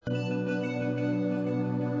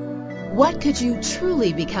What could you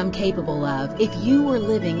truly become capable of if you were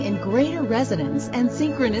living in greater resonance and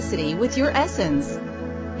synchronicity with your essence?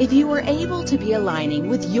 If you were able to be aligning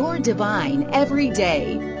with your divine every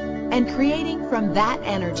day and creating from that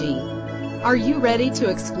energy, are you ready to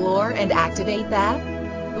explore and activate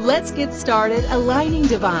that? Let's get started aligning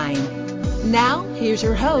divine. Now, here's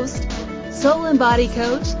your host, Soul and Body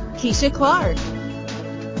Coach, Keisha Clark.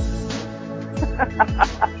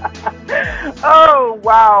 Oh,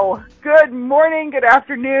 wow. Good morning, good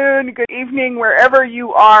afternoon, good evening, wherever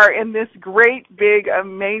you are in this great, big,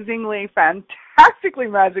 amazingly, fantastically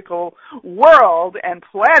magical world and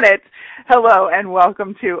planet. Hello and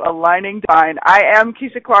welcome to Aligning Divine. I am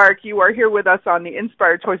Keisha Clark. You are here with us on the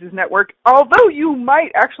Inspired Choices Network, although you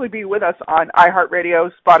might actually be with us on iHeartRadio,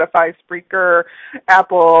 Spotify, Spreaker,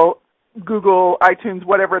 Apple, Google, iTunes,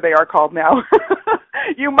 whatever they are called now.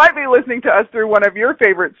 You might be listening to us through one of your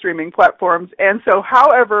favorite streaming platforms. And so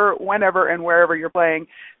however, whenever, and wherever you're playing,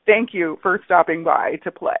 thank you for stopping by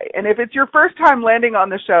to play. And if it's your first time landing on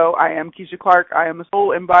the show, I am Keisha Clark. I am a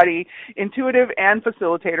soul embodied intuitive and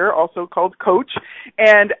facilitator, also called coach.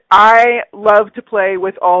 And I love to play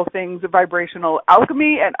with all things vibrational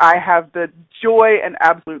alchemy, and I have the joy and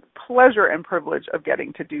absolute pleasure and privilege of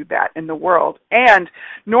getting to do that in the world. And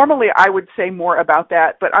normally I would say more about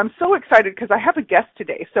that, but I'm so excited because I have a guest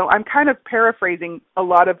today. So I'm kind of paraphrasing a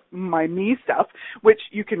lot of my me stuff, which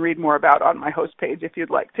you can read more about on my host page if you'd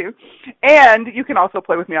like to. And you can also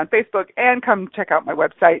play with me on Facebook and come check out my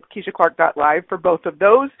website, KeishaClark.live, for both of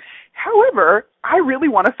those. However, I really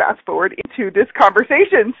want to fast forward into this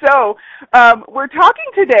conversation. So we're talking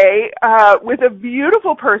today with a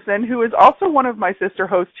beautiful person who is also one of my sister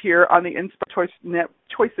hosts here on the Inspired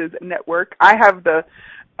Choices Network. I have the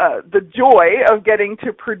joy of getting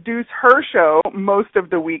to produce her show most of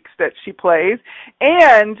the weeks that she plays.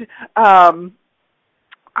 And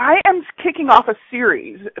I am kicking off a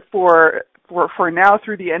series for now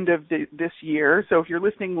through the end of this year. So if you're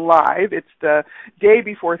listening live, it's the day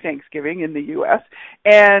before Thanksgiving in the U.S.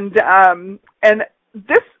 And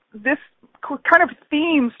this kind of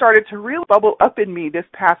theme started to really bubble up in me this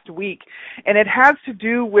past week, and it has to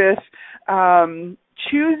do with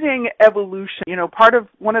choosing evolution. You know,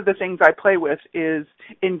 one of the things I play with is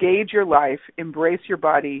engage your life, embrace your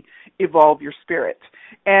body, evolve your spirit.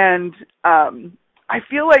 And I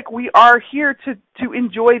feel like we are here to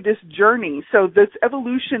enjoy this journey. So this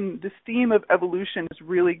theme of evolution has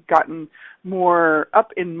really gotten more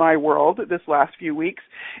up in my world this last few weeks,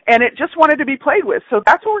 and it just wanted to be played with. So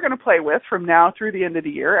that's what we're going to play with from now through the end of the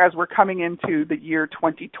year as we're coming into the year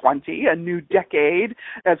 2020, a new decade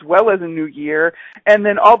as well as a new year, and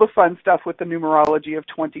then all the fun stuff with the numerology of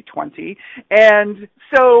 2020. And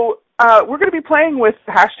so we're going to be playing with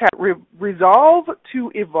hashtag resolve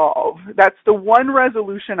to evolve. That's the one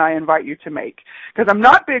resolution I invite you to make, because I'm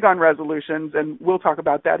not big on resolutions, and we'll talk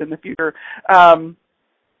about that in the future.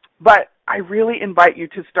 But I really invite you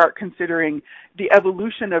to start considering the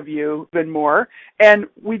evolution of you even more. And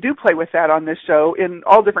we do play with that on this show in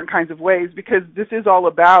all different kinds of ways, because this is all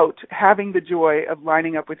about having the joy of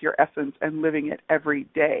lining up with your essence and living it every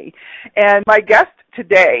day. And my guest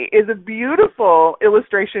today is a beautiful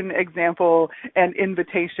illustration, example, and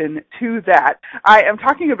invitation to that. I am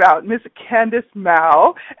talking about Miss Candice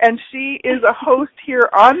Mao, and she is a host here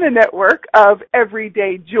on the network of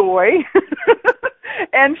Everyday Joy.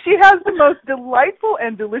 And she has the most delightful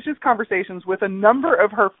and delicious conversations with a number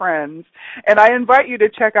of her friends. And I invite you to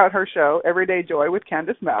check out her show, Everyday Joy with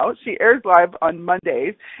Candice Mao. She airs live on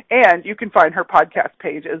Mondays, and you can find her podcast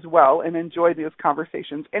page as well and enjoy these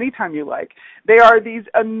conversations anytime you like. They are these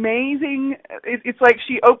amazing, it's like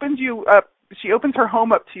she opens her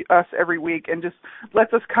home up to us every week and just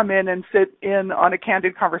lets us come in and sit in on a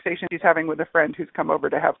candid conversation she's having with a friend who's come over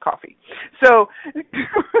to have coffee. So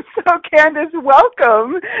Candice,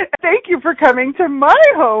 welcome. Thank you for coming to my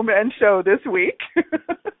home and show this week.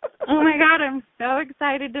 Oh my God, I'm so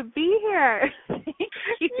excited to be here. Thank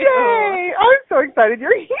you. Yay! I'm so excited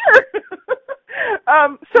you're here.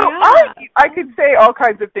 Yeah. I could say all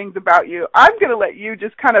kinds of things about you. I'm going to let you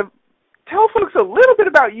just kind of tell folks a little bit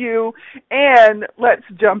about you, and let's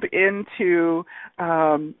jump into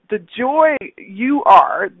the joy you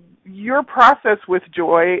are, your process with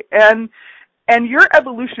joy, and your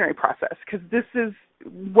evolutionary process, because this is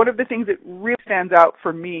one of the things that really stands out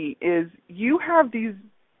for me is you have these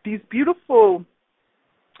beautiful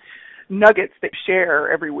nuggets that you share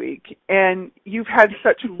every week, and you've had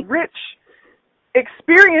such rich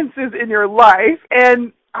experiences in your life,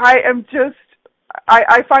 and I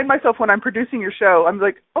find myself when I'm producing your show, I'm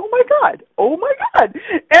like, oh my God.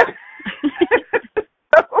 And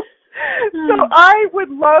So I would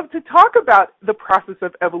love to talk about the process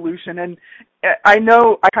of evolution. And I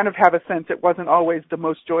know I kind of have a sense it wasn't always the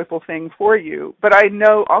most joyful thing for you, but I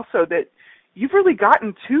know also that you've really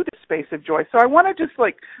gotten to the space of joy. So I want to just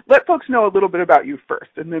let folks know a little bit about you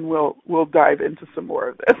first, and then we'll dive into some more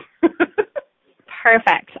of this.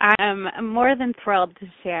 Perfect. I'm more than thrilled to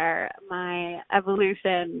share my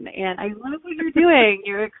evolution, and I love what you're doing.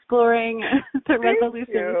 You're exploring the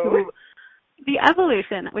resolution to the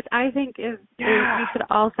evolution, which I think is we should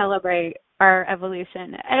all celebrate our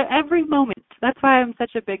evolution at every moment. That's why I'm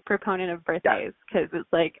such a big proponent of birthdays, because it's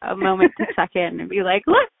like a moment to check in and be like,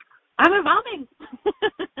 look, I'm evolving.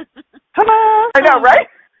 Come on. I know, right?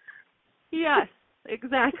 Yes.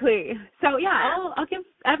 Exactly. So yeah, I'll give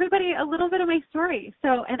everybody a little bit of my story.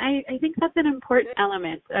 So, and I think that's an important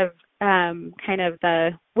element of kind of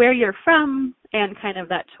the where you're from and kind of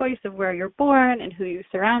that choice of where you're born and who you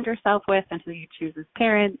surround yourself with and who you choose as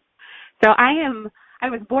parents. So I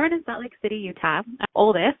was born in Salt Lake City, Utah. I'm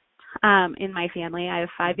oldest in my family. I have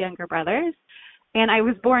 5 younger brothers, and I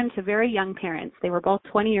was born to very young parents. They were both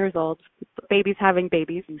 20 years old, babies having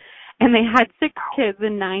babies, and they had 6 kids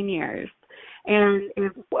in 9 years. And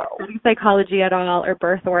if studying psychology at all or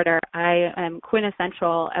birth order, I am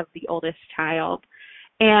quintessential of the oldest child.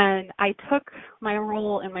 And I took my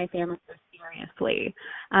role in my family so seriously.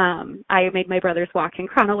 I made my brothers walk in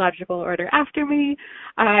chronological order after me.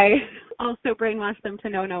 I also brainwashed them to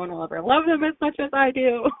know no one will ever love them as much as I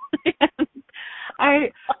do. And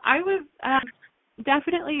I was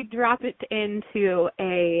definitely dropped into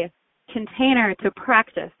a container to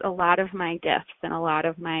practice a lot of my gifts and a lot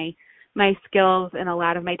of my skills and a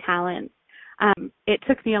lot of my talents. It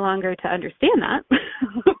took me longer to understand that,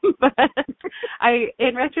 but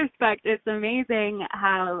in retrospect, it's amazing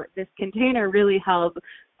how this container really held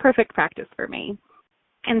perfect practice for me.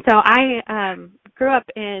 And so I grew up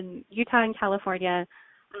in Utah and California.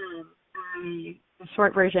 The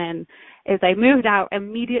short version is I moved out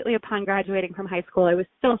immediately upon graduating from high school. I was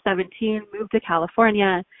still 17, moved to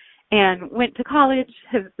California, and went to college,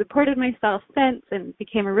 have supported myself since, and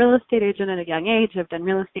became a real estate agent at a young age. I've done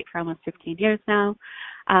real estate for almost 15 years now,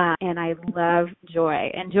 and I love joy.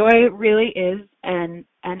 And joy really is an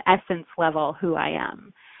essence level who I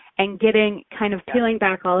am. And getting kind of peeling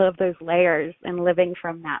back all of those layers and living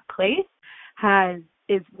from that place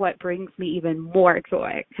is what brings me even more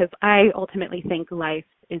joy, because I ultimately think life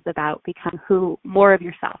is about becoming more of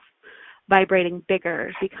yourself, vibrating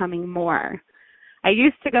bigger, becoming more. I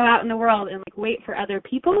used to go out in the world and wait for other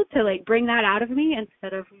people to bring that out of me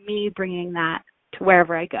instead of me bringing that to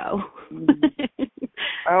wherever I go.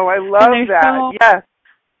 Oh, I love that. Yes.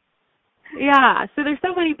 Yeah. So there's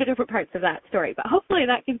so many different parts of that story, but hopefully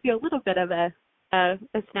that gives you a little bit of a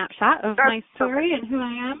snapshot of my story and who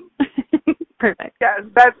I am. Perfect. Yes,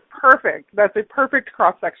 that's perfect. That's a perfect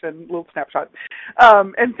cross-section, little snapshot.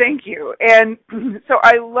 And thank you. And so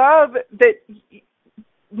I love that.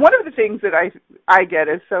 One of the things that I get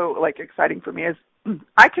is so exciting for me is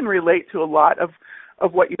I can relate to a lot of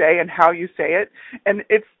what you say and how you say it, and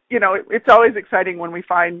it's always exciting when we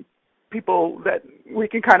find people that we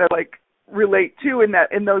can kind of relate to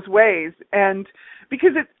in those ways, and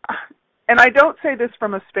because and I don't say this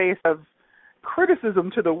from a space of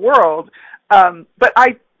criticism to the world, but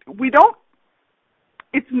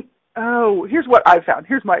here's what I've found.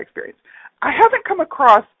 Here's my experience. I haven't come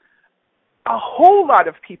across a whole lot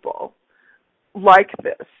of people like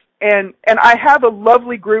this. And I have a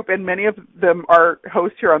lovely group, and many of them are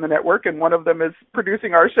hosts here on the network, and one of them is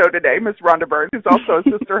producing our show today, Miss Rhonda Burns, who's also a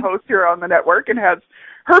sister host here on the network and has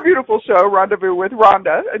her beautiful show, Rendezvous with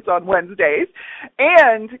Rhonda. It's on Wednesdays.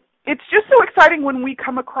 And it's just so exciting when we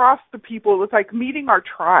come across the people. It's like meeting our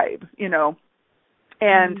tribe,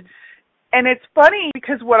 And it's funny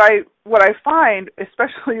because what I find,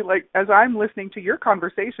 especially as I'm listening to your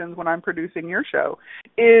conversations when I'm producing your show,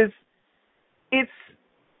 is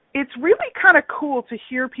it's really kind of cool to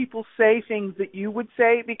hear people say things that you would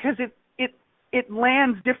say, because it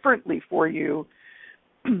lands differently for you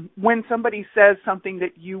when somebody says something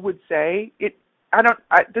that you would say.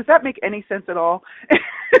 Does that make any sense at all?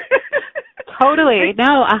 Totally.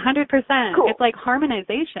 No, 100%. Cool. It's like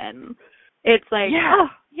harmonization. It's like,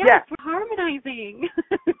 we're harmonizing.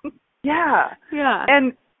 Yeah.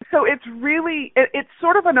 And so it's really, it's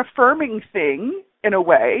sort of an affirming thing in a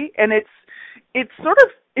way, and it's sort of,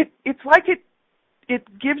 it's like it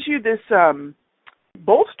gives you this,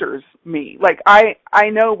 bolsters me. I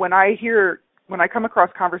know when I come across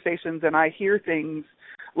conversations and I hear things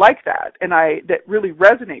like that, and that really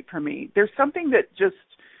resonate for me, there's something that just,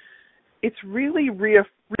 it's really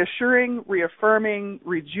reassuring, reaffirming,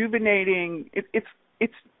 rejuvenating.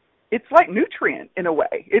 it's like nutrient in a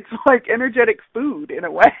way. It's like energetic food in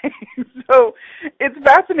a way. So it's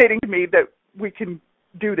fascinating to me that we can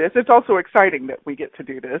do this. It's also exciting that we get to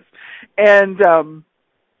do this. And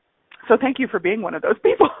so thank you for being one of those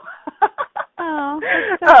people. Oh,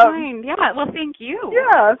 that's so kind. Yeah, well, thank you.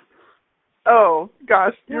 Yes. Oh,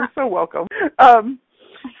 gosh, you're so welcome. So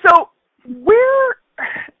what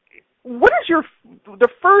is the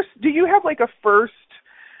first, do you have like a first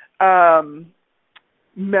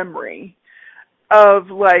memory of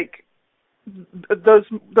like those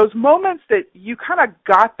moments that you kind of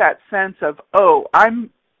got that sense of, oh,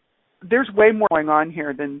 there's way more going on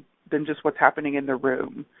here than just what's happening in the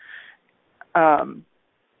room. I'm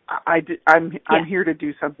here to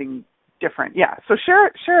do something different. Yeah. So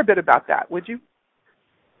share a bit about that, would you?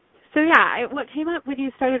 So yeah, what came up when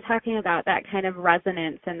you started talking about that kind of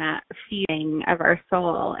resonance and that feeling of our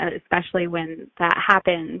soul, and especially when that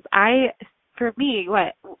happens, for me,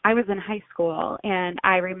 I was in high school, and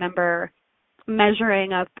I remember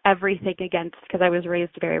measuring up everything against, because I was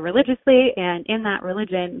raised very religiously, and in that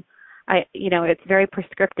religion, it's very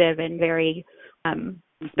prescriptive and very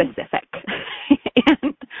specific.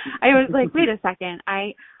 And I was like, wait a second,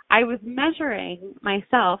 I was measuring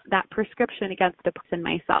myself, that prescription, against a person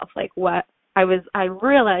myself. Like I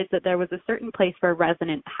realized that there was a certain place where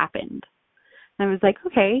resonance happened. And I was like,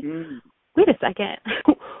 okay, wait a second.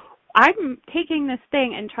 I'm taking this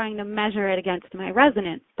thing and trying to measure it against my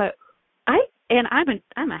resonance, but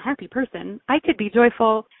I'm a happy person. I could be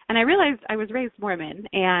joyful, and I realized I was raised Mormon,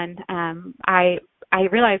 and I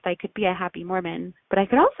realized I could be a happy Mormon, but I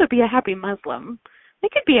could also be a happy Muslim. I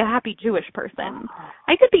could be a happy Jewish person.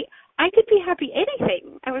 I could be happy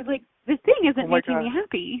anything. I was like, this thing isn't making me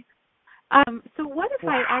happy. So what if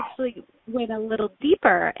I actually went a little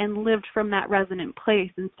deeper and lived from that resonant place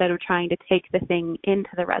instead of trying to take the thing into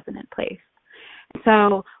the resonant place?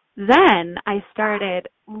 So then I started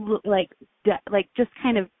just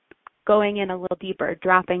kind of going in a little deeper,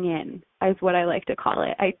 dropping in is what I like to call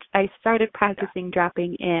it. I started practicing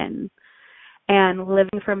dropping in and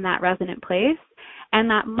living from that resonant place. And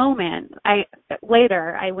that moment, I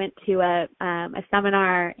went to a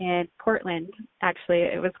seminar in Portland. Actually,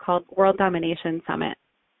 it was called World Domination Summit.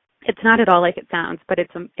 It's not at all like it sounds, but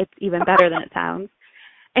it's even better than it sounds.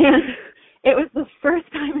 And it was the first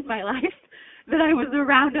time in my life that I was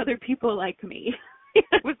around other people like me.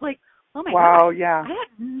 I was like, oh my God, yeah. I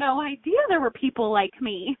had no idea there were people like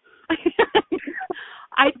me.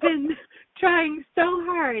 I'd been trying so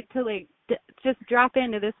hard to just drop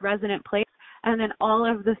into this resonant place. And then all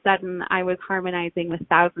of a sudden, I was harmonizing with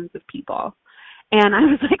thousands of people. And I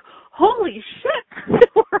was like, holy shit, the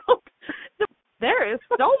world, there is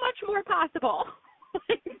so much more possible.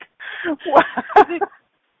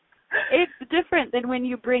 It's different than when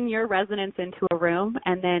you bring your resonance into a room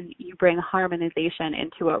and then you bring harmonization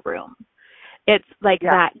into a room. It's like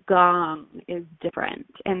that gong is different.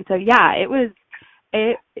 And so,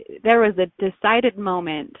 there was a decided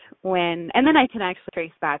moment and then I can actually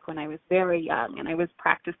trace back when I was very young and I was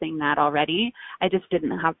practicing that already. I just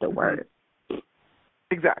didn't have the words.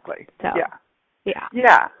 Exactly. So, yeah.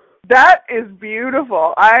 Yeah. That is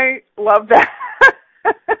beautiful. I love that.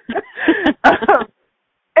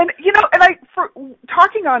 For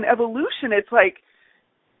talking on evolution, it's like,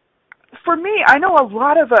 for me, I know a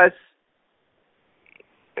lot of us,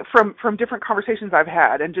 from different conversations I've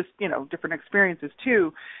had and just, different experiences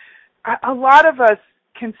too, a lot of us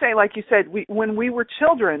can say, like you said, when we were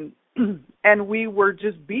children and we were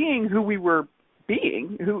just being who we were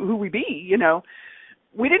being, who we be,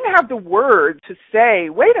 we didn't have the words to say,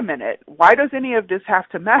 wait a minute, why does any of this have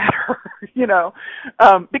to matter?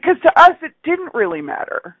 Because to us, it didn't really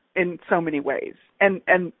matter in so many ways. And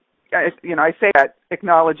I say that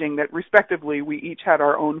acknowledging that respectively, we each had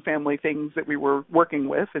our own family things that we were working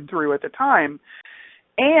with and through at the time.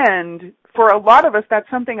 And for a lot of us, that's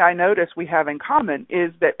something I notice we have in common,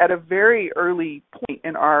 is that at a very early point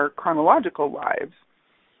in our chronological lives,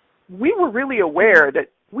 we were really aware that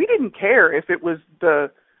we didn't care if it was the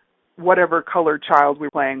whatever colored child we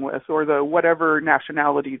were playing with or the whatever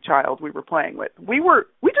nationality child we were playing with. We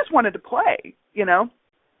just wanted to play,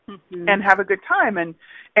 and have a good time and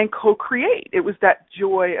co-create. It was that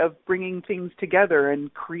joy of bringing things together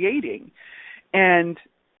and creating. And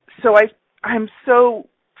so I'm so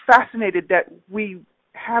fascinated that we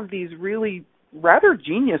have these really rather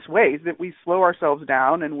genius ways that we slow ourselves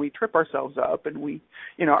down and we trip ourselves up, and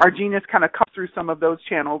our genius kind of comes through some of those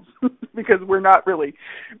channels because we're not really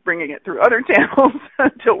bringing it through other channels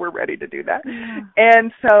until we're ready to do that. Yeah.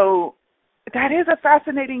 And so that is a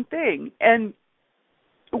fascinating thing. And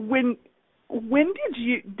when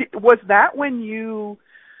was that when you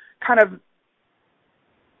kind of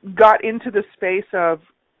got into the space of,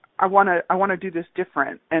 I want to do this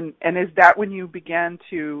different. And is that when you began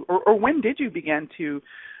to, or when did you begin to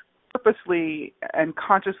purposely and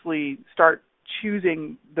consciously start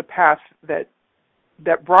choosing the path that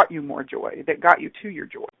brought you more joy, that got you to your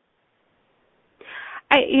joy?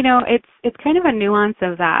 It's kind of a nuance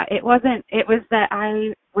of that. It was that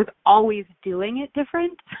I was always doing it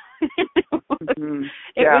different. It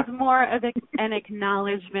was more of an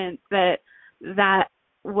acknowledgement that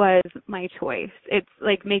was my choice. It's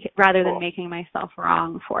like rather than making myself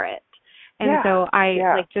wrong for it. And so I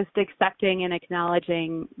like just accepting and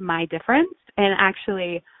acknowledging my difference. And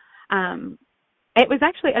actually, it was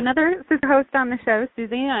actually another sister host on the show,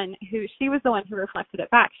 Suzanne, she was the one who reflected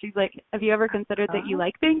it back. She's like, have you ever considered that you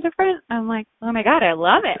like being different? I'm like, oh my God, I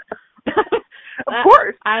love it. Of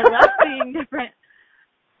course. I love being different.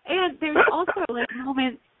 And there's also like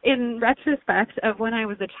moments in retrospect of when I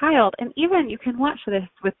was a child, and even you can watch this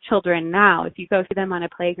with children now. If you go see them on a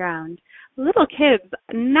playground, little kids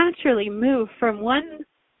naturally move from one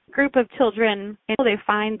group of children until they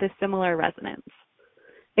find the similar resonance.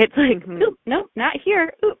 It's like, ooh, nope, not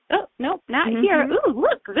here. Ooh, oh, nope, not here. Ooh,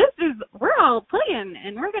 look, we're all playing,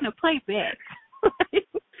 and we're going to play big.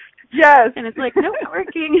 Yes. And it's like, nope, not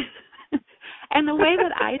working. And the way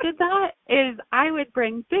that I did that is I would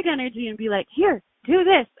bring big energy and be like, here, do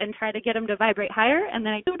this, and try to get them to vibrate higher. And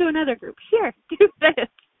then I go to another group, here, do this.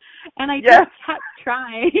 And I just kept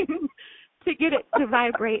trying to get it to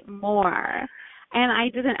vibrate more. And I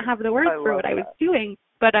didn't have the words for what I was doing,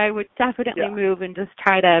 but I would definitely move and just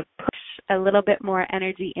try to push a little bit more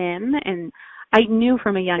energy in. And I knew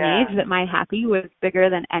from a young age that my happy was bigger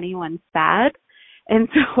than anyone's sad. And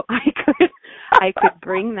so I could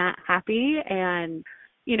bring that happy and,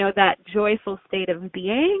 that joyful state of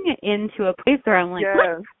being into a place where I'm like,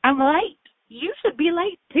 look, I'm light. You should be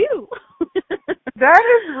light too. That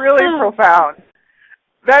is really profound.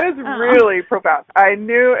 That is really profound. I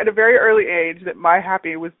knew at a very early age that my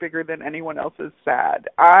happy was bigger than anyone else's sad.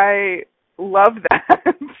 I love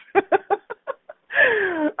that.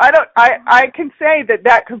 I can say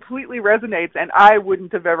that completely resonates, and I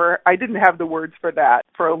didn't have the words for that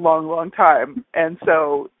for a long, long time. And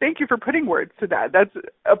so thank you for putting words to that. That's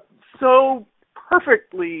so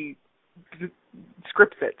perfectly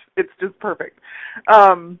scripts it. It's just perfect.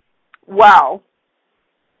 Wow.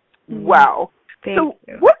 Thank so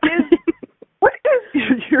you. what is,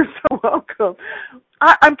 you're so welcome.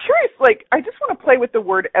 I'm curious, like, I just want to play with the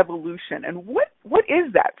word evolution, and what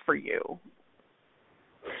is that for you?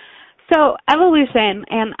 So evolution,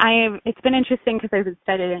 and it's been interesting because I've been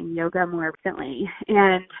studying yoga more recently,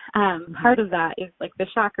 and part of that is like the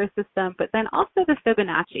chakra system, but then also the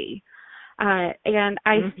Fibonacci. And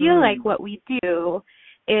I feel like what we do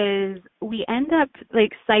is we end up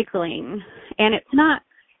like cycling, and it's not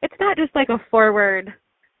just like a forward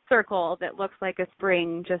circle that looks like a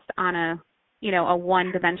spring just on a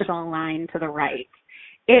one-dimensional line to the right.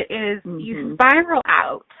 It is, you spiral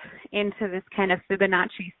out into this kind of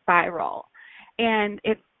Fibonacci spiral. And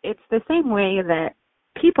it's the same way that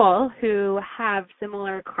people who have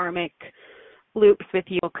similar karmic loops with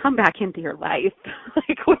you will come back into your life.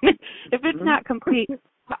 Like if it's not complete.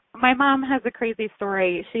 My mom has a crazy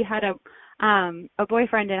story. She had a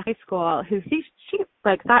boyfriend in high school who she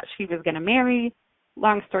like thought she was going to marry.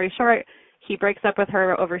 Long story short, he breaks up with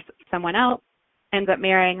her over someone else, ends up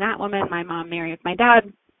marrying that woman. My mom marries my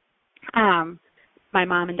dad. My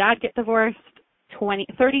mom and dad get divorced.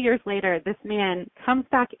 30 years later, this man comes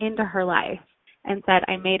back into her life and said,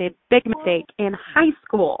 I made a big mistake in high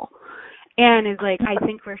school, and is like, I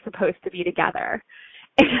think we're supposed to be together.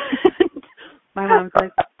 And my mom's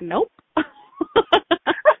like, nope.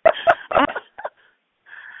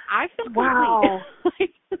 I feel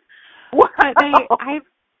complete.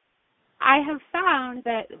 I have found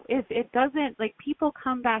that if it doesn't, like, people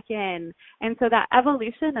come back in, and so that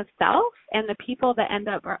evolution of self and the people that end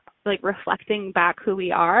up like reflecting back who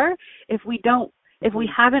we are, if we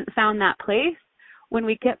haven't found that place, when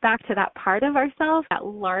we get back to that part of ourselves, that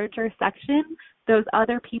larger section, those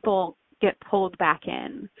other people get pulled back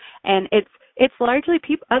in. And it's largely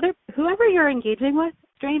whoever you're engaging with,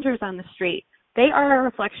 strangers on the street, they are a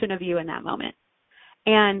reflection of you in that moment.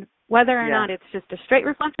 And whether or not it's just a straight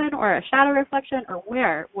reflection or a shadow reflection or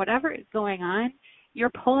whatever is going on, you're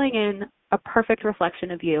pulling in a perfect reflection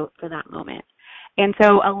of you for that moment. And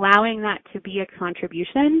so allowing that to be a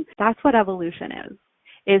contribution, that's what evolution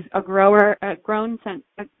is a grown sense,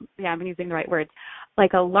 I'm using the right words,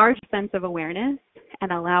 like a large sense of awareness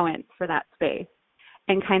and allowance for that space.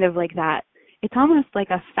 And kind of like that, it's almost like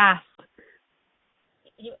a fast,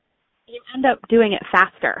 you end up doing it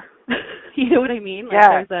faster. You know what I mean?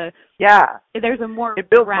 Like there's a more it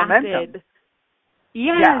builds rapid momentum.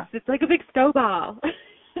 Yes, it's like a big snowball.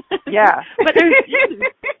 Yeah. But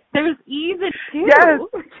there's ease in it too. Yes.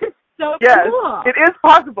 Which is so yes. cool. It is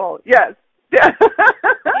possible. Yes. Yeah.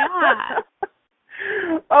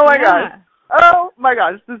 Oh my gosh. Oh my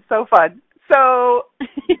gosh. This is so fun. So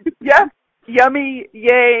yes, yummy,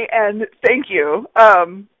 yay, and thank you.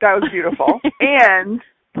 That was beautiful and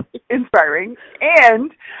inspiring.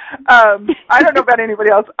 And I don't know about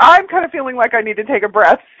anybody else. I'm kind of feeling like I need to take a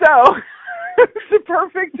breath. So it's the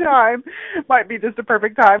perfect time, might be just the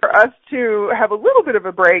perfect time for us to have a little bit of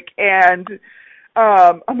a break. And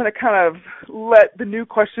I'm going to kind of let the new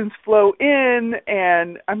questions flow in.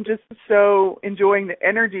 And I'm just so enjoying the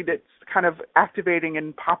energy that's kind of activating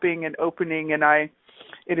and popping and opening. And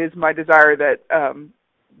it is my desire that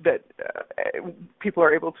people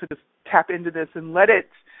are able to just tap into this and let it,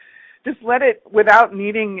 without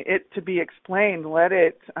needing it to be explained, let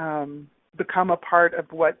it become a part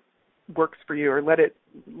of what works for you, or let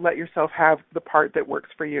yourself have the part that works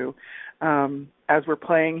for you. As we're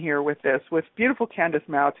playing here with beautiful Candace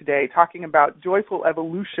Mao today, talking about joyful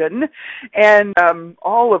evolution and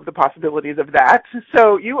all of the possibilities of that.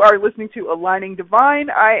 So you are listening to Aligning Divine.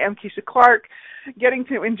 I am Keisha Clark, getting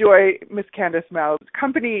to enjoy Miss Candace Mao's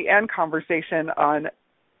company and conversation on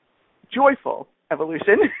joyful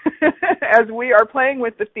evolution as we are playing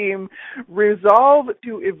with the theme Resolve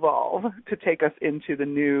to Evolve, to take us into the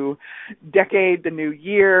new decade, the new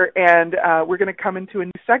year, and we're going to come into a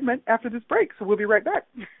new segment after this break, so we'll be right back.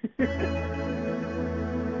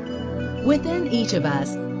 Within each of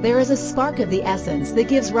us, there is a spark of the essence that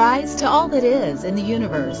gives rise to all that is in the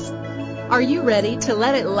universe. Are you ready to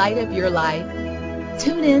let it light up your life?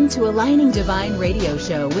 Tune in to Aligning Divine radio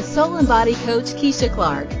show with Soul and Body Coach Keisha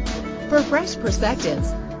Clark for fresh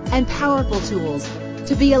perspectives and powerful tools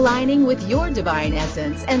to be aligning with your divine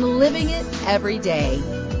essence and living it every day.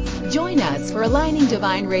 Join us for Aligning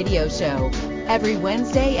Divine radio show every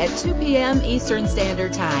Wednesday at 2 p.m. Eastern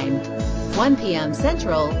Standard Time, 1 p.m.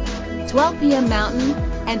 Central, 12 p.m. Mountain,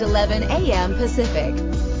 and 11 a.m. Pacific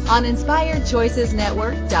on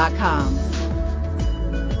InspiredChoicesNetwork.com.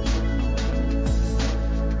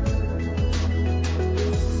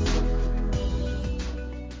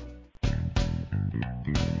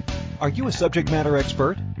 Are you a subject matter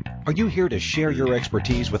expert? Are you here to share your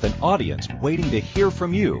expertise with an audience waiting to hear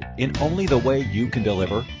from you in only the way you can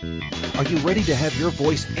deliver? Are you ready to have your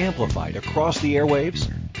voice amplified across the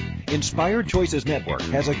airwaves? Inspired Choices Network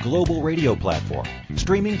has a global radio platform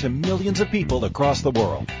streaming to millions of people across the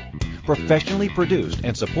world. Professionally produced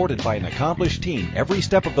and supported by an accomplished team every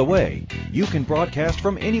step of the way, you can broadcast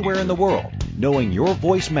from anywhere in the world, knowing your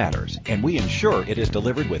voice matters, and we ensure it is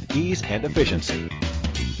delivered with ease and efficiency.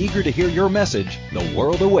 Eager to hear your message? The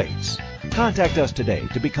world awaits. Contact us today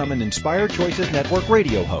to become an Inspired Choices Network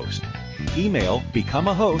radio host. Email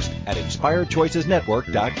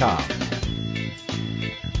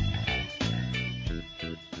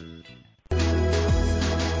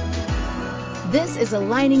becomeahost@inspiredchoicesnetwork.com. This is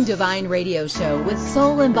Aligning Divine radio show with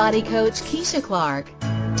Soul and Body Coach Keisha Clark.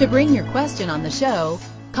 To bring your question on the show,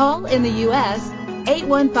 call in the U.S.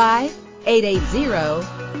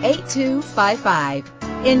 815-880-8255.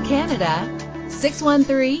 In Canada,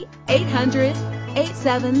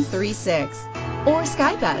 613-800-8736. Or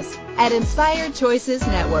Skype us at Inspired Choices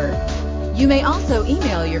Network. You may also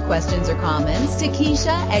email your questions or comments to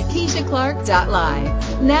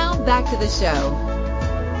Keisha@KeishaClark.live. Now back to the show.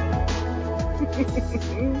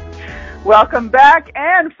 Welcome back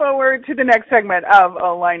and forward to the next segment of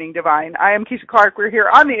Aligning Divine. I am Keisha Clark. We're here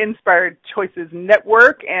on the Inspired Choices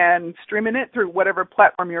Network and streaming it through whatever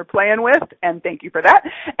platform you're playing with, and thank you for that.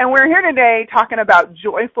 And we're here today talking about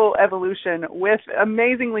joyful evolution with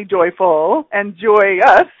amazingly joyful and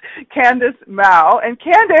joyous Candace Mao. And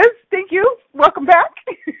Candace, thank you. Welcome back.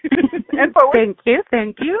 And forward.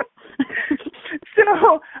 Thank you.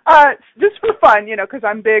 So, just for fun, because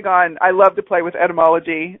I'm big on, I love to play with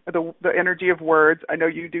etymology, the energy of words. I know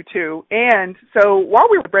you do too. And so while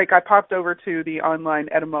we were on break, I popped over to the online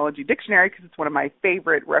etymology dictionary because it's one of my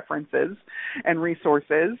favorite references and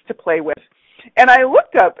resources to play with. And I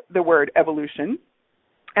looked up the word evolution,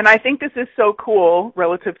 and I think this is so cool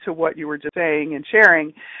relative to what you were just saying and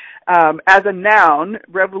sharing. As a noun,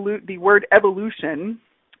 the word evolution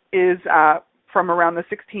is from around the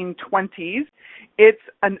 1620s. It's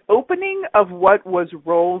an opening of what was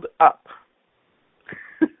rolled up.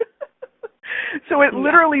 So it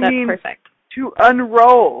literally means perfect. To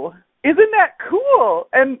unroll. Isn't that cool?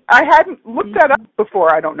 And I hadn't looked that up before.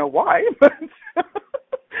 I don't know why, but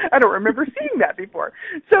I don't remember seeing that before.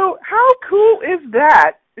 So how cool is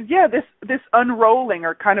that? Yeah, this unrolling,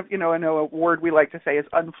 or kind of, I know a word we like to say is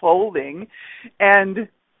unfolding. And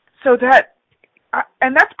so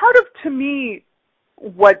and that's part of, to me,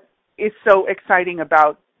 what is so exciting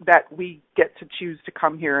about that we get to choose to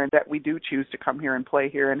come here, and that we do choose to come here and play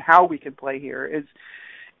here, and how we can play here is,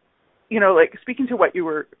 like speaking to what you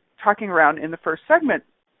were talking around in the first segment,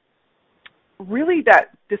 really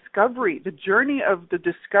that discovery, the journey of the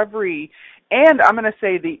discovery, and I'm going to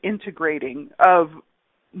say the integrating of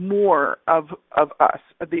more of us,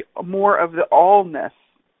 the more of the allness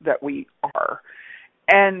that we are.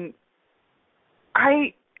 And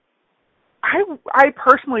I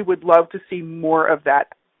personally would love to see more of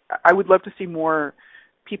that. I would love to see more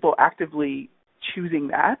people actively choosing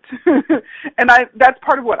that. And that's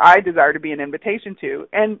part of what I desire to be an invitation to.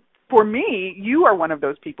 And for me, you are one of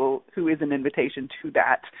those people who is an invitation to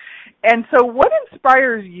that. And so what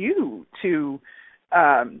inspires you to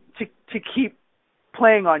keep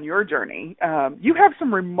playing on your journey? You have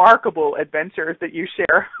some remarkable adventures that you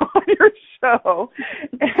share on your show.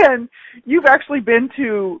 And you've actually been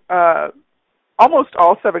to almost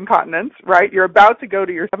all 7 continents, right? You're about to go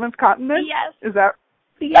to your 7th continent? Yes. Is that?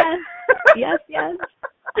 Yes. Yes.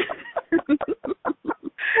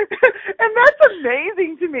 And that's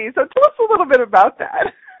amazing to me. So tell us a little bit about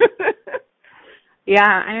that. Yeah,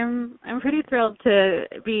 I'm pretty thrilled to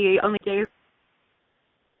be on the days.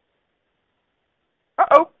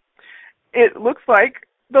 Uh-oh. It looks like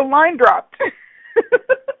the line dropped.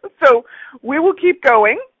 So we will keep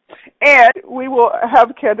going, and we will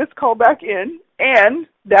have Candace call back in, and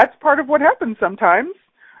that's part of what happens sometimes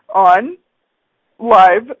on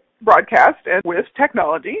live broadcast and with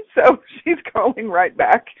technology. So she's calling right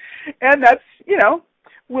back, and that's,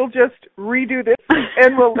 we'll just redo this,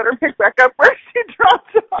 and we'll let her pick back up where she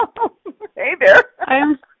dropped off. Hey there.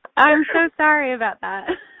 I'm so sorry about that.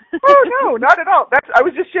 Oh, no, not at all. I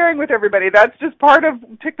was just sharing with everybody. That's just part of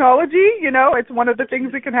technology. It's one of the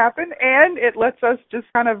things that can happen, and it lets us just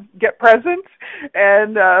kind of get present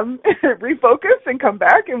and refocus and come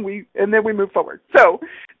back, and then we move forward. So,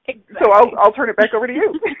 exactly. So I'll turn it back over to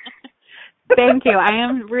you. Thank you. I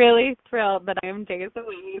am really thrilled that I am days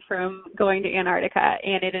away from going to Antarctica,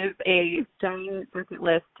 and it is a giant bucket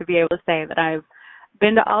list to be able to say that I've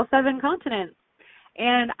been to all 7 continents.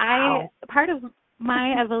 And part of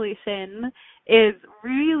my evolution is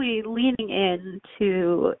really leaning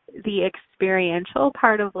into the experiential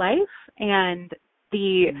part of life and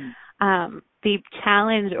the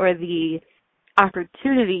challenge or the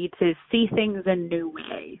opportunity to see things a new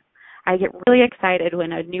way. I get really excited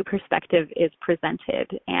when a new perspective is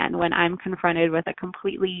presented and when I'm confronted with a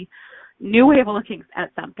completely new way of looking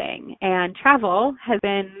at something. And travel has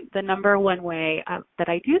been the number one way that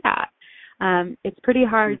I do that. It's pretty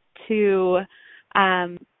hard to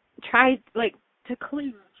try to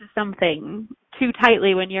cling to something too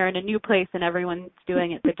tightly when you're in a new place and everyone's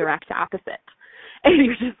doing it the direct opposite. And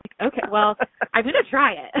you're just like, okay, well, I'm going to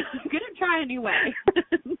try it. I'm going to try a new way.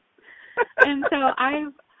 And so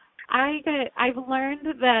I've learned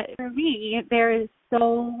that for me, there is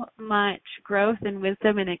so much growth and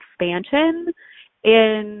wisdom and expansion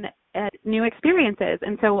in new experiences.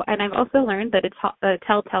 And I've also learned that a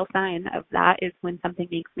telltale sign of that is when something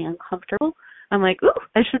makes me uncomfortable. I'm like, ooh,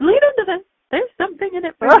 I should lean into this. There's something in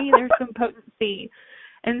it for me. There's some potency.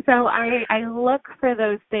 And so I look for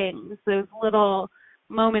those things, those little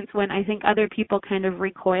moments when I think other people kind of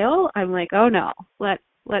recoil. I'm like, oh no,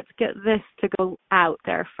 let's get this to go out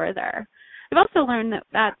there further. I've also learned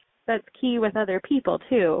that that's key with other people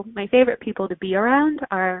too. My favorite people to be around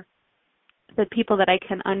are the people that I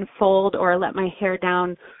can unfold or let my hair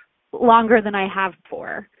down longer than I have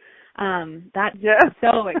before. That's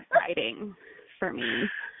so exciting for me.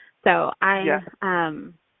 So I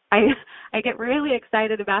get really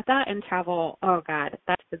excited about that, and travel, oh God,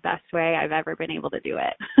 that's the best way I've ever been able to do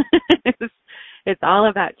it. It's all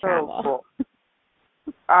about travel. Oh, cool.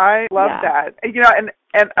 I love that. And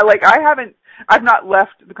I've not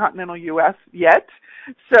left the continental U.S. yet,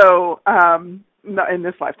 so not in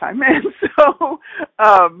this lifetime. And so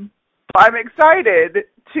I'm excited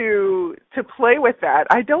to play with that.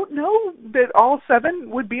 I don't know that all 7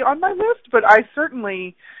 would be on my list, but I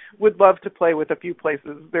certainly would love to play with a few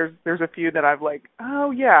places. There's a few that I've like,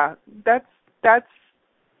 oh yeah, that's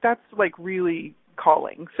like really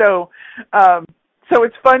calling. So so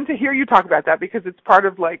it's fun to hear you talk about that, because it's part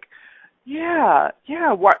of like, why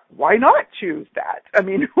not choose that? I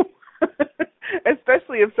mean,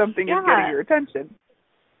 especially if something is getting your attention.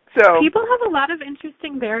 So people have a lot of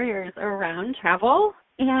interesting barriers around travel,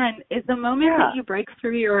 and it's the moment that you break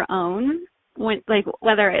through your own when, like,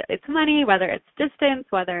 whether it's money, whether it's distance,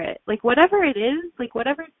 whether it, like, whatever it is, like,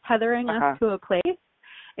 whatever's tethering us to a place,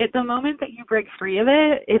 at the moment that you break free of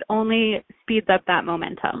it, it only speeds up that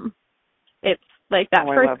momentum. It's like that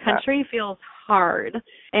first country feels hard,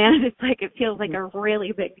 and it's like it feels like a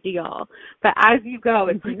really big deal. But as you go,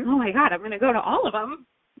 it's like, oh my God, I'm going to go to all of them.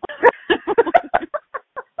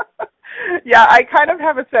 Yeah, I kind of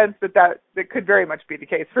have a sense that could very much be the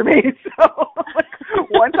case for me. So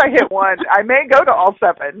once I hit one, I may go to all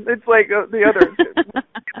 7. It's like the others,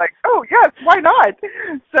 like, oh yes, why not?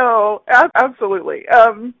 So absolutely.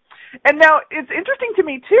 And now it's interesting to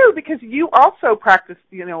me too, because you also practice,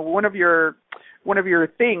 you know, one of your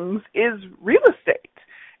things is real estate.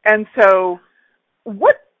 And so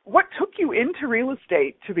what took you into real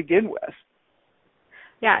estate to begin with?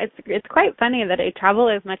 Yeah, it's quite funny that I travel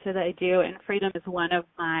as much as I do, and freedom is one of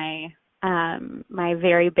my my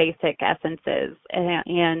very basic essences,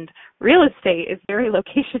 and real estate is very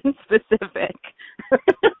location specific.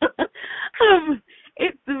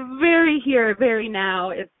 It's very here, very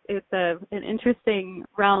now. It's an interesting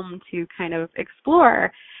realm to kind of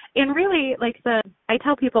explore, and really, like, I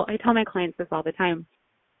tell my clients this all the time.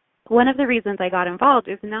 One of the reasons I got involved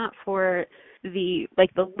is not for the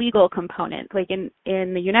legal component. Like in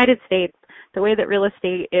the United States, the way that real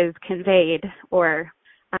estate is conveyed or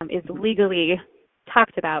is legally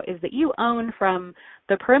talked about is that you own from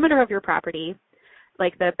the perimeter of your property,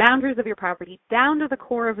 like the boundaries of your property, down to the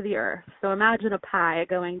core of the earth. So imagine a pie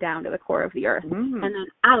going down to the core of the earth and then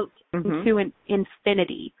out into an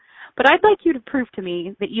infinity. But I'd like you to prove to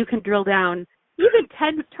me that you can drill down even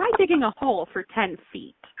try digging a hole for 10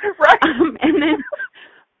 feet. Right.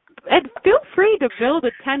 And feel free to build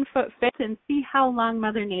a 10-foot fence and see how long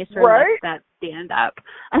Mother Nature lets that stand up.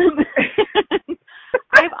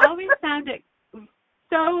 I've always found it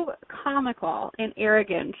so comical and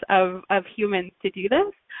arrogant of humans to do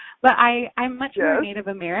this, but I'm much more Native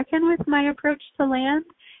American with my approach to land.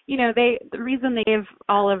 You know, the reason they give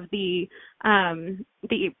all of the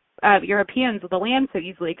Europeans the land so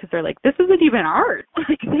easily because they're like, this isn't even ours.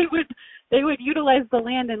 Like they would utilize the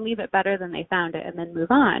land and leave it better than they found it and then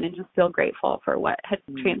move on and just feel grateful for what had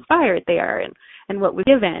transpired there and what was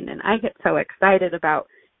given. And I get so excited about,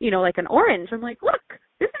 you know, like an orange. I'm like, look,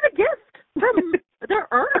 this is a gift from the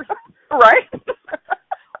earth. Right.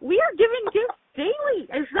 We are given gifts daily.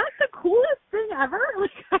 Is that the coolest thing ever?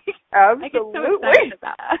 Like, absolutely. I get so excited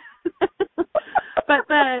about that. But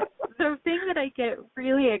the thing that I get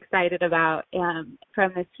really excited about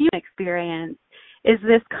from this human experience is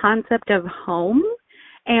this concept of home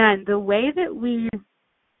and the way that we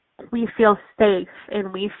feel safe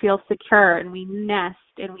and we feel secure and we nest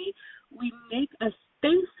and we make a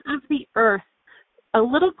space of the earth, a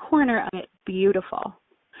little corner of it, beautiful.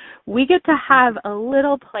 We get to have a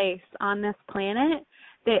little place on this planet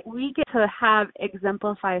that we get to have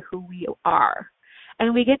exemplify who we are.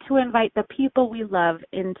 And we get to invite the people we love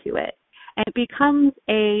into it. And it becomes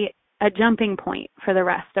a jumping point for the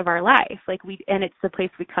rest of our life. And it's the place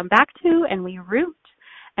we come back to and we root,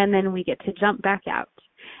 and then we get to jump back out.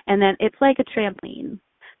 And then it's like a trampoline,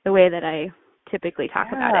 the way that I typically talk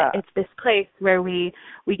about it. It's this place where we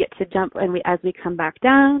get to jump, and as we come back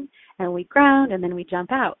down and we ground and then we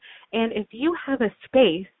jump out. And if you have a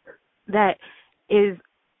space that is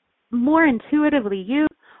more intuitively you,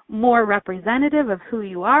 more representative of who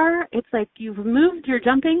you are, it's like you've moved your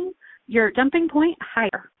jumping point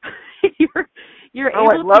higher. you're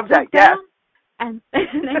able to jump down and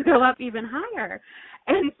then go up even higher.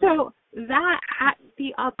 And so that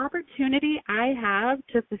the opportunity I have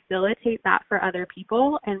to facilitate that for other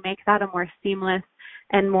people and make that a more seamless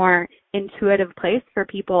and more intuitive place for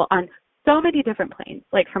people on so many different planes,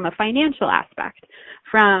 like from a financial aspect,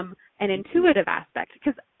 from an intuitive aspect,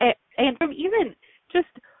 and from even just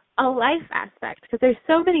a life aspect, because there's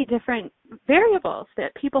so many different variables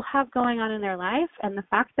that people have going on in their life, and the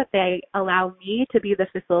fact that they allow me to be the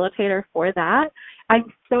facilitator for that,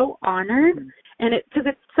 I'm so honored, and because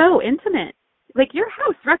it's so intimate. Like, your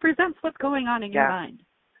house represents what's going on in your mind.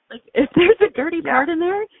 Like, if there's a dirty part in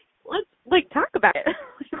there, let's talk about it.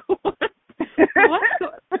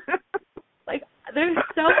 Like, there's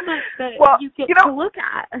so much that you get to look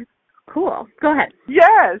at. Cool. Go ahead.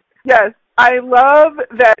 Yes. I love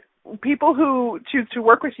that people who choose to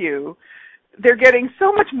work with you, they're getting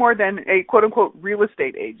so much more than a quote-unquote real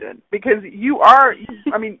estate agent, because you are,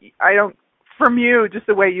 I mean, from you, just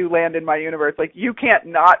the way you land in my universe, like, you can't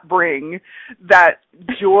not bring that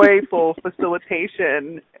joyful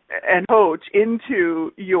facilitation and coach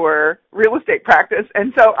into your real estate practice.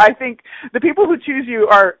 And so I think the people who choose you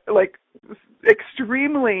are, like,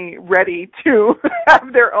 extremely ready to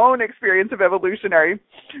have their own experience of evolutionary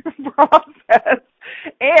process.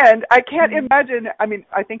 And I can't imagine, I mean,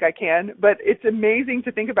 I think I can, but it's amazing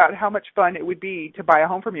to think about how much fun it would be to buy a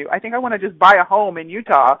home from you. I think I want to just buy a home in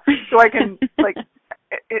Utah so I can, like,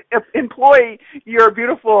 employ your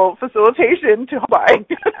beautiful facilitation to buy.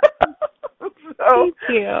 Thank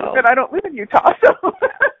you. And I don't live in Utah, so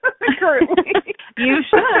currently. You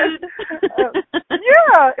should.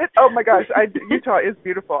 Oh my gosh, Utah is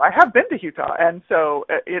beautiful. I have been to Utah, and so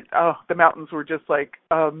the mountains were just like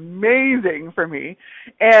amazing for me,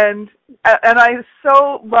 and I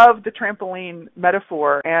so love the trampoline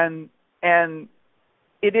metaphor, and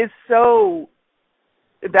it is so,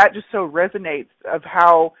 that just so resonates of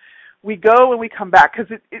how we go and we come back,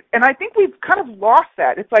 because and I think we've kind of lost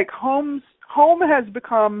that. It's like home has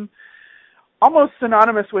become almost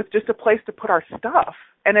synonymous with just a place to put our stuff,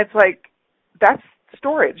 and it's like, that's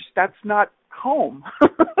storage. That's not home.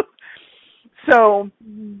 So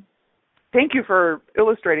thank you for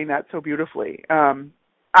illustrating that so beautifully.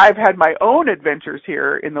 I've had my own adventures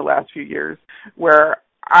here in the last few years where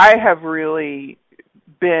I have really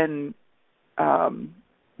been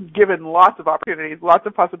given lots of opportunities, lots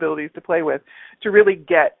of possibilities to play with, to really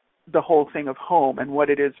get the whole thing of home and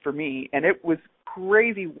what it is for me. And it was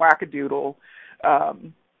crazy wackadoodle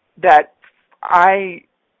that I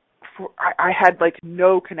had like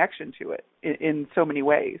no connection to it in so many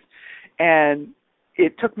ways. And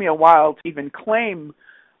it took me a while to even claim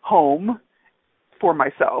home for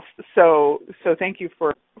myself. So thank you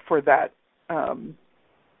for that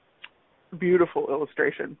beautiful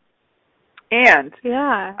illustration. And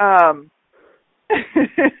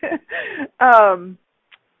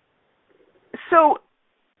so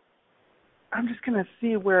I'm just going to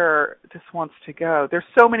see where this wants to go. There's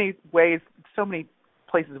so many ways, so many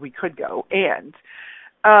places we could go. And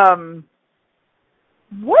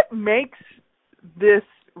what makes this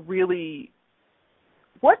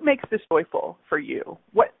joyful for you?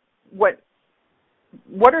 What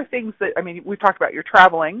are things that, I mean, we've talked about you're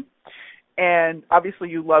traveling, and obviously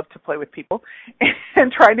you love to play with people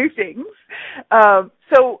and try new things.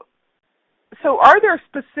 So are there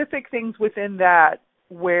specific things within that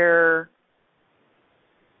where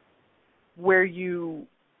you,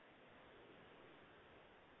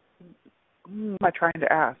 what am I trying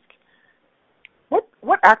to ask?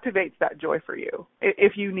 What activates that joy for you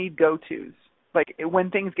if you need go-tos, like when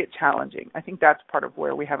things get challenging? I think that's part of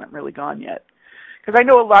where we haven't really gone yet. Because I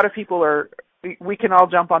know a lot of people we can all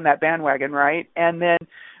jump on that bandwagon, right? And then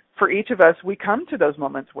for each of us, we come to those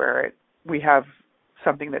moments where we have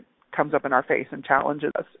something that comes up in our face and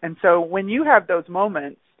challenges us. And so when you have those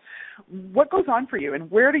moments, what goes on for you, and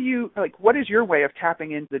where do you, like, what is your way of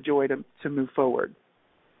tapping into the joy to move forward?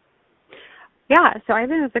 Yeah, so I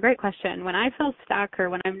think that's a great question. When I feel stuck, or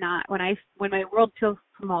when I'm not, when my world feels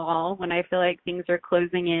small, when I feel like things are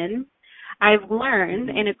closing in, I've learned,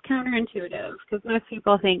 and it's counterintuitive, because most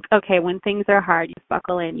people think, okay, when things are hard, you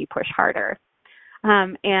buckle in, you push harder.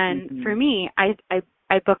 And for me, I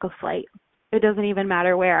book a flight. It doesn't even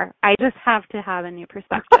matter where. I just have to have a new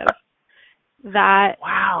perspective. That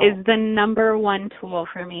is the number one tool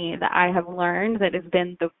for me that I have learned that has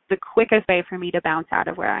been the quickest way for me to bounce out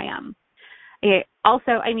of where I am.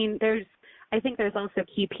 Also, I mean, I think there's also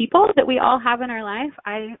key people that we all have in our life.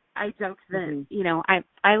 I joke that, you know,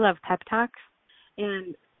 I love pep talks,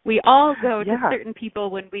 and we all go to certain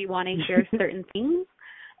people when we want to hear certain things.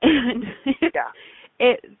 And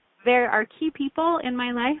there are key people in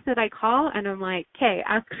my life that I call, and I'm like, okay,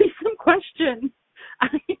 ask me some questions. I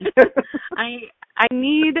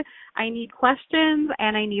need questions,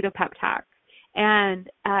 and I need a pep talk. And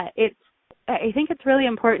I think it's really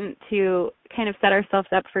important to kind of set ourselves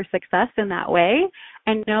up for success in that way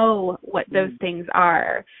and know what those things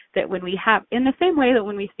are, that when we have, in the same way that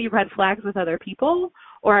when we see red flags with other people,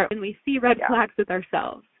 or when we see red flags with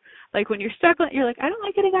ourselves, like when you're struggling, you're like, I don't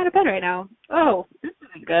like getting out of bed right now. Oh, this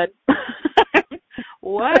isn't good.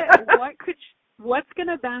 What's going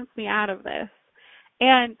to bounce me out of this?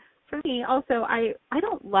 And for me also, I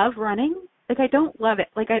don't love running. Like, I don't love it.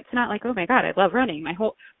 Like, it's not like, oh my God, I love running.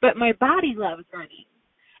 But my body loves running.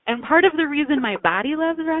 And part of the reason my body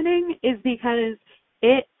loves running is because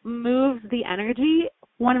it moves the energy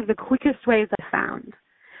one of the quickest ways I found.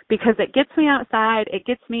 Because it gets me outside, it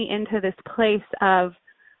gets me into this place of,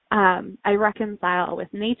 I reconcile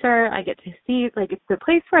with nature. I get to see, like, it's the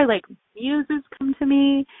place where, like, muses come to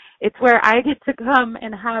me. It's where I get to come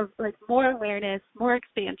and have, like, more awareness, more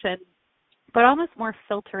expansion, but almost more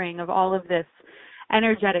filtering of all of this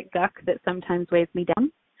energetic guck that sometimes weighs me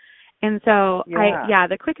down. And so Yeah.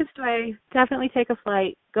 the quickest way, definitely take a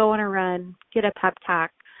flight, go on a run, get a pep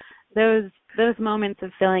talk. Those moments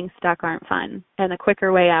of feeling stuck aren't fun. And the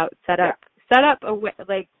quicker way out, set up a way,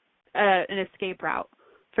 like an escape route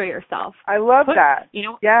for yourself. I love that. You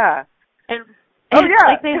know. Yeah. And oh yeah.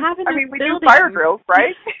 like they have in I this mean, we building. do fire drills,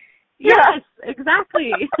 right? Yes,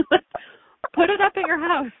 exactly. Put it up at your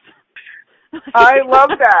house. I love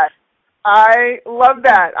that. I love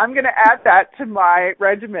that. I'm going to add that to my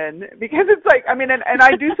regimen because it's like, I mean, and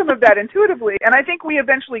I do some of that intuitively, and I think we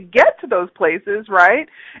eventually get to those places, right?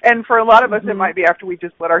 And for a lot of us, it might be after we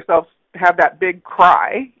just let ourselves have that big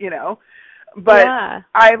cry, you know. But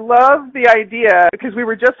I love the idea, because we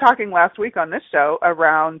were just talking last week on this show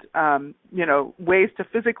around, you know, ways to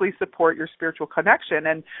physically support your spiritual connection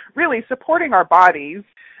and really supporting our bodies.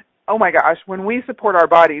 Oh my gosh, when we support our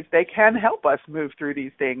bodies, they can help us move through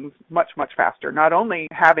these things much, much faster. Not only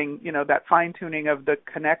having, you know, that fine tuning of the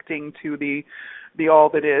connecting to the all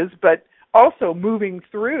that is, but also moving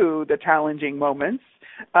through the challenging moments.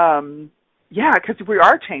 Yeah, because we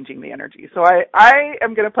are changing the energy. So I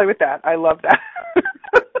am going to play with that. I love that.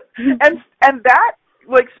 and that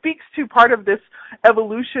like speaks to part of this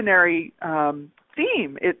evolutionary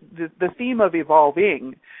theme. The theme of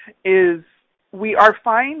evolving is we are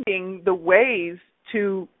finding the ways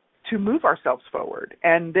to move ourselves forward,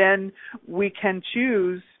 and then we can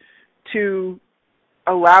choose to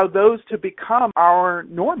allow those to become our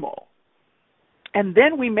normal, and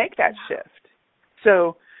then we make that shift.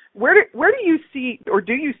 So where do you see, or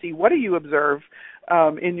do you see, what do you observe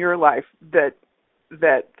in your life that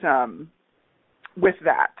with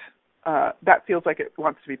that feels like it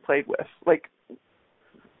wants to be played with? Like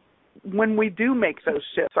when we do make those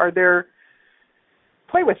shifts, are there,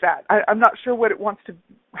 play with that. I'm not sure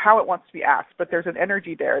how it wants to be asked, but there's an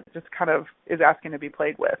energy there that just kind of is asking to be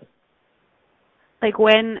played with. Like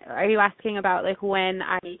when, are you asking about like when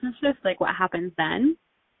I make a shift, like what happens then?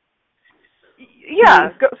 Yeah,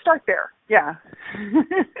 go start there. Yeah.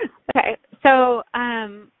 Okay. So,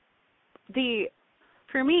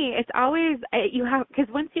 for me, it's always, you have, because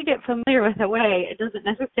once you get familiar with a way, it doesn't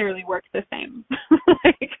necessarily work the same.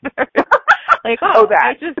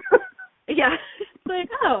 Yeah. It's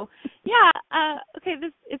like, okay,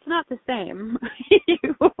 it's not the same.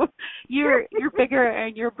 You're bigger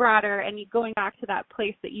and you're broader, and you going back to that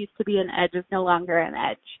place that used to be an edge is no longer an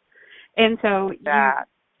edge. And so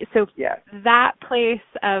that place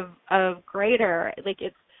of greater, like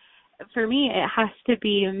it's, for me, it has to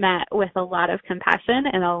be met with a lot of compassion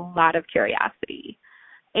and a lot of curiosity.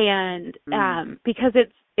 And because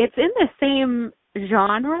it's in the same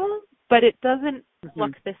genre, but it doesn't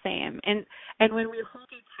look the same. And when we hold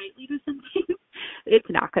it tightly to something, it's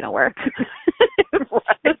not going to work.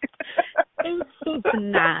 It's just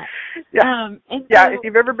not. Yeah. If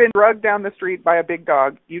you've ever been drugged down the street by a big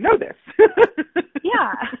dog, you know this.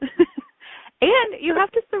 Yeah. And you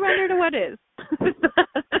have to surrender to what is.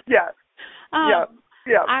 Yeah.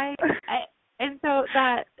 And so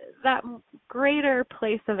that greater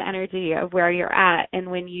place of energy of where you're at,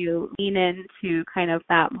 and when you lean into kind of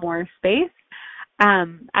that more space,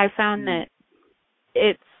 I found that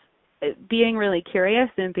it's being really curious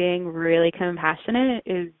and being really compassionate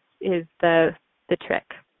is the trick.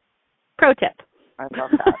 Pro tip. I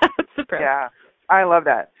love that. That's the pro. Yeah, I love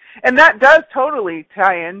that. And that does totally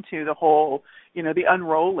tie into the whole, you know, the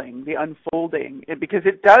unrolling, the unfolding, because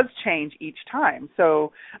it does change each time.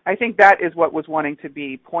 So I think that is what was wanting to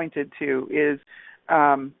be pointed to is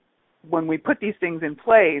when we put these things in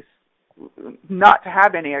place, not to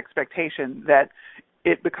have any expectation that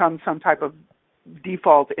it becomes some type of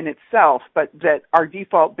default in itself, but that our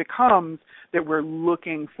default becomes that we're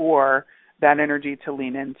looking for that energy to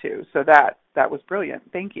lean into. So that was brilliant.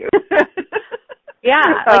 Thank you.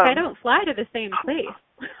 Yeah, like I don't fly to the same place.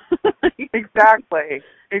 Exactly.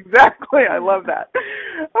 I love that.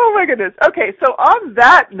 Oh my goodness. Okay, so on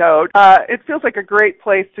that note, it feels like a great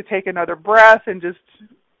place to take another breath and just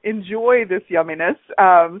enjoy this yumminess.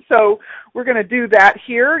 So we're going to do that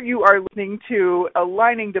here. You are listening to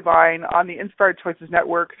Aligning Divine on the Inspired Choices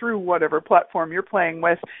Network through whatever platform you're playing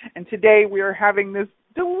with. And today we are having this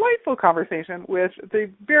delightful conversation with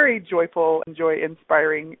the very joyful and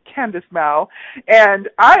joy-inspiring Candice Mal. And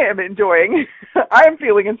I am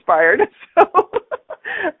feeling inspired. So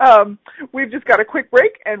we've just got a quick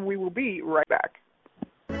break, and we will be right back.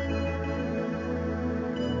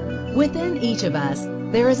 Within each of us,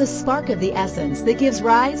 there is a spark of the essence that gives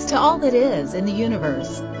rise to all that is in the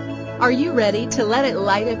universe. Are you ready to let it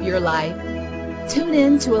light up your life? Tune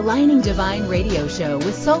in to Aligning Divine radio show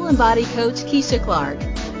with Soul and Body Coach Keisha Clark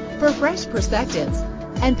for fresh perspectives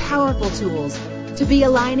and powerful tools to be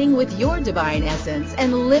aligning with your divine essence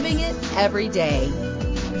and living it every day.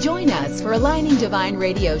 Join us for Aligning Divine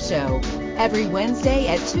Radio Show every Wednesday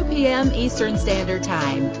at 2 p.m. Eastern Standard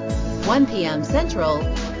Time, 1 p.m. Central,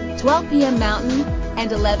 12 p.m. Mountain,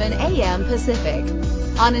 and 11 a.m. Pacific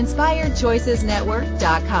on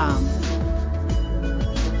InspiredChoicesNetwork.com.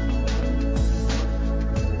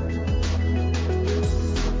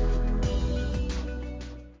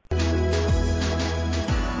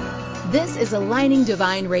 This is Aligning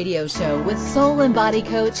Divine Radio Show with Soul and Body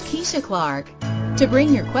Coach Keisha Clark. To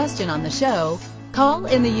bring your question on the show, call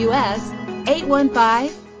in the U.S.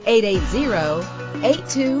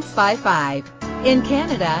 815-880-8255. In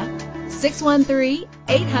Canada,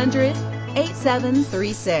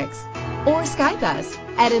 613-800-8736. Or Skype us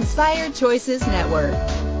at Inspired Choices Network.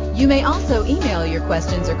 You may also email your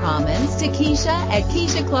questions or comments to Keisha at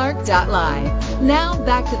KeishaClark.live. Now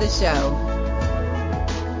back to the show.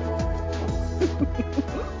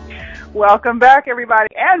 Welcome back, everybody,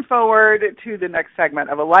 and forward to the next segment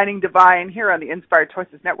of Aligning Divine here on the Inspired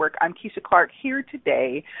Choices Network. I'm Keisha Clark here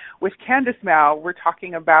today with Candace Mao. We're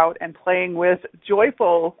talking about and playing with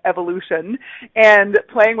joyful evolution and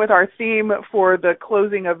playing with our theme for the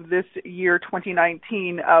closing of this year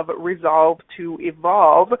 2019 of Resolve to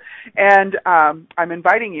Evolve. And I'm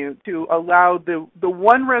inviting you to allow the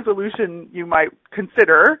one resolution you might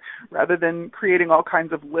consider, rather than creating all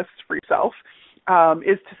kinds of lists for yourself,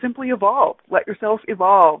 is to simply evolve. Let yourself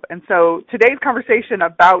evolve. And so today's conversation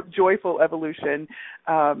about joyful evolution,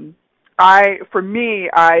 I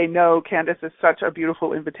know Candace is such a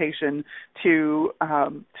beautiful invitation to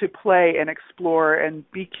play and explore and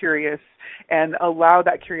be curious and allow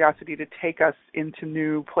that curiosity to take us into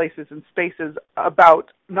new places and spaces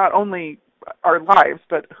about not only our lives,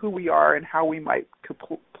 but who we are and how we might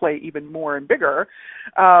play even more and bigger.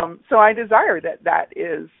 So I desire that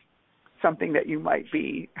is something that you might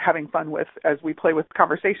be having fun with as we play with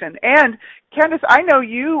conversation. And Candace, I know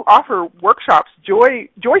you offer workshops, joy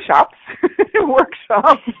shops,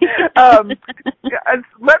 workshops.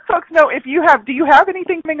 Let folks know if you have. Do you have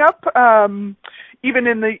anything coming up, even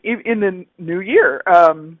in the new year,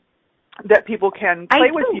 that people can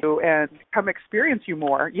play with you and come experience you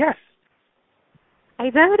more? Yes. I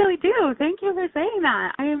definitely do. Thank you for saying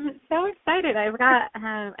that. I am so excited. I've got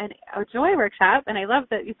a joy workshop, and I love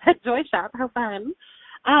that you said joy shop. How fun.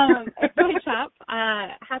 A joy shop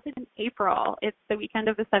happens in April. It's the weekend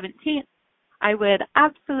of the 17th. I would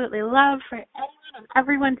absolutely love for anyone and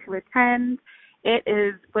everyone to attend. It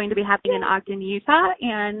is going to be happening in Ogden, Utah,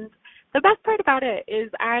 and the best part about it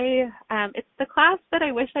is it's the class that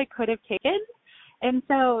I wish I could have taken. And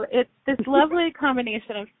so it's this lovely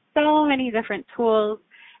combination of so many different tools,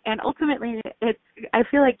 and ultimately I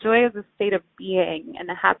feel like joy is a state of being,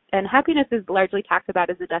 and happiness is largely talked about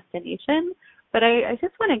as a destination, but I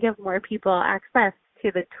just want to give more people access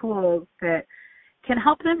to the tools that can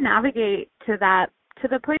help them navigate to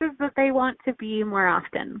the places that they want to be more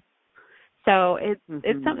often. So it's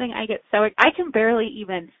something I can barely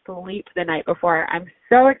even sleep the night before. I'm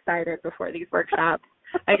so excited before these workshops.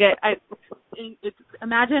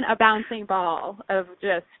 Imagine a bouncing ball of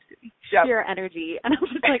just sheer energy. And I'm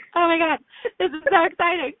just like, oh my God, this is so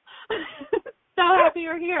exciting. So happy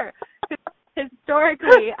you're here.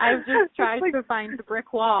 Historically, I've just tried to find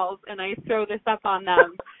brick walls and I throw this up on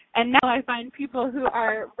them. And now I find people who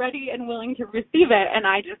are ready and willing to receive it, and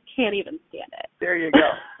I just can't even stand it. There you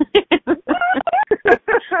go.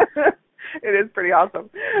 It is pretty awesome.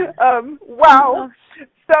 Wow.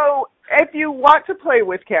 So if you want to play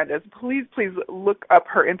with Candace, please look up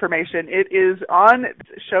her information. It is on the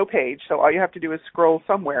show page, so all you have to do is scroll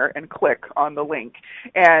somewhere and click on the link,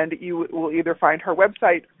 and you will either find her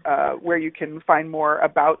website where you can find more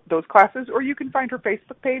about those classes, or you can find her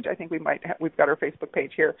Facebook page. I think we've got her Facebook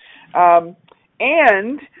page here.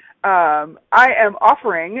 I am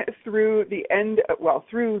offering through the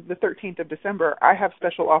 13th of December, I have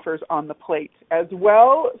special offers on the plate as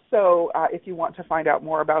well. So if you want to find out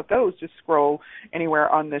more about those, just scroll anywhere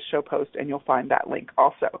on this show post and you'll find that link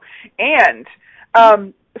also. And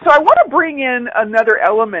so I want to bring in another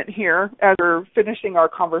element here as we're finishing our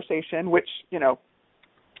conversation, which,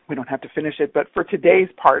 we don't have to finish it, but for today's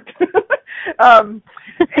part, I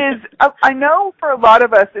know for a lot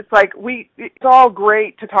of us, it's like it's all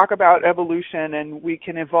great to talk about evolution and we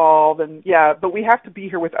can evolve but we have to be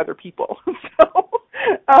here with other people.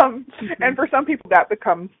 And for some people that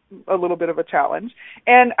becomes a little bit of a challenge.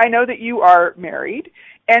 And I know that you are married.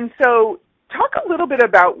 And so talk a little bit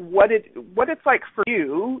about what it's like for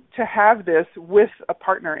you to have this with a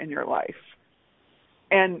partner in your life.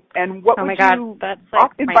 And what would you that's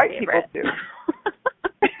like invite my people favorite. to?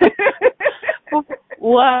 Well,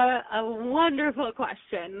 What a wonderful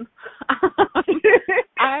question.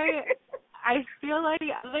 I feel like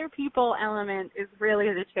the other people element is really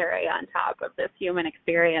the cherry on top of this human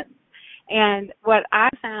experience. And what I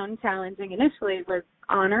found challenging initially was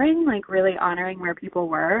really honoring where people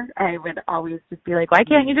were. I would always just be like, why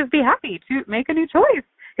can't you just be happy to make a new choice?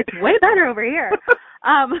 It's way better over here.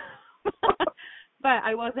 But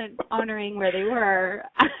I wasn't honoring where they were.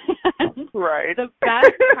 Right. The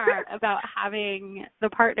best part about having the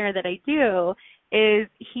partner that I do is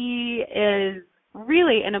he is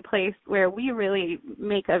really in a place where we really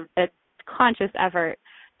make a conscious effort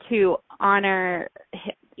to honor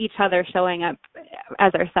each other showing up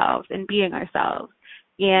as ourselves and being ourselves.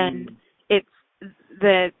 And it's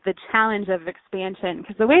the challenge of expansion,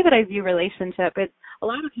 because the way that I view relationship, it's a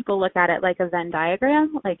lot of people look at it like a Venn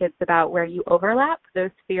diagram, like it's about where you overlap, those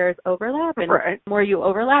spheres overlap, and the more you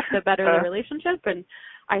overlap, the better the relationship. And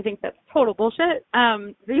I think that's total bullshit.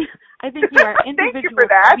 I think you are individual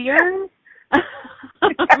spheres.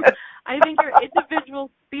 I think you're individual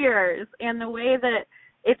spheres, and the way that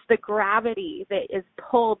it's the gravity that is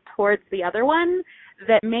pulled towards the other one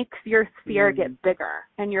that makes your sphere get bigger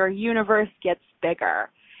and your universe gets bigger.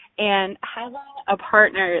 And having a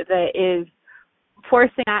partner that is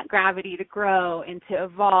forcing that gravity to grow and to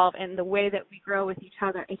evolve, and the way that we grow with each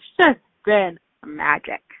other, it's just been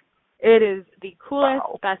magic. It is the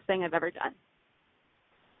coolest, best thing I've ever done.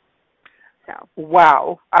 So.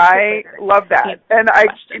 Wow. I love that. And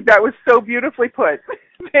that was so beautifully put.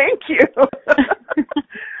 Thank you.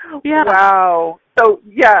 Yeah. Wow. So,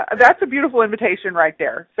 yeah, that's a beautiful invitation right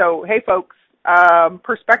there. So, hey, folks,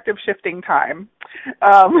 perspective shifting time.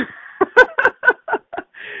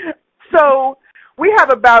 So we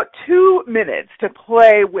have about 2 minutes to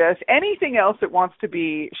play with anything else that wants to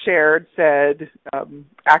be shared, said,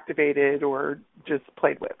 activated, or just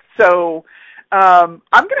played with. So I'm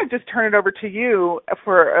going to just turn it over to you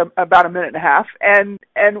for about 1.5 minutes.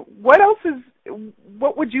 And what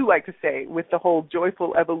would you like to say with the whole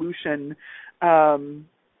joyful evolution? And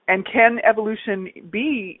can evolution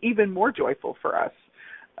be even more joyful for us?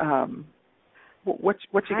 What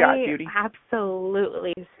you got, Judy? I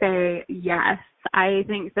absolutely say yes. I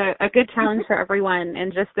think that a good challenge for everyone,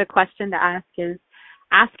 and just a question to ask, is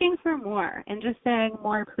asking for more and just saying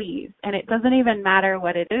more, please. And it doesn't even matter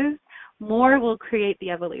what it is. More will create the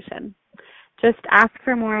evolution. Just ask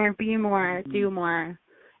for more, be more, do more,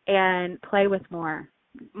 and play with more,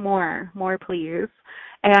 please.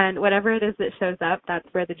 And whatever it is that shows up,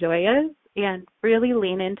 that's where the joy is. And really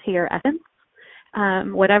lean into your essence.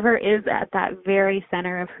 Whatever is at that very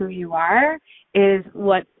center of who you are is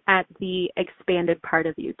what's at the expanded part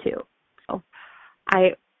of you too. So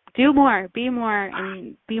I do more, and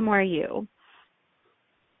be more you.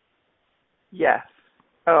 Yes.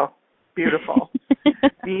 Oh, beautiful.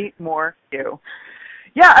 Be more you.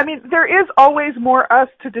 Yeah, I mean, there is always more us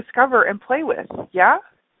to discover and play with, yeah?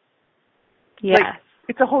 Yes. Like,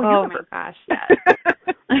 it's a whole universe. Oh my gosh, yes.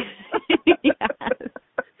 Yes.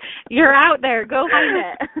 You're out there. Go find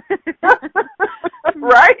it.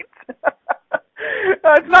 Right?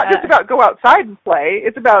 It's not just about go outside and play.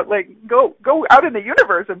 It's about, like, go out in the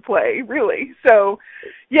universe and play, really. So,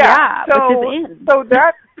 yeah. So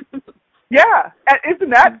that, yeah. Isn't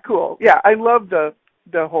that cool? Yeah, I love the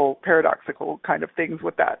whole paradoxical kind of things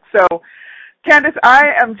with that. So, Candace,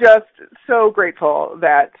 I am just so grateful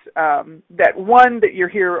that that you're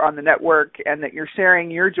here on the network and that you're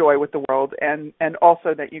sharing your joy with the world, and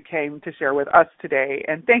also that you came to share with us today.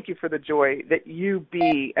 And thank you for the joy that you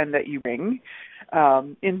be and that you bring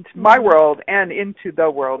into my world and into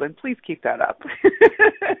the world. And please keep that up.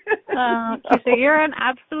 Keisha, you're an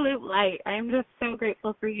absolute light. I'm just so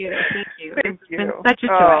grateful for you. Thank you. Thank you. It's been such a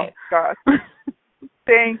joy. Oh, gosh.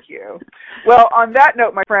 Thank you. Well, on that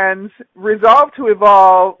note, my friends, resolve to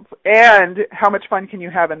evolve, and how much fun can you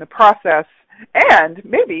have in the process? And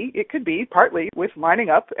maybe it could be partly with lining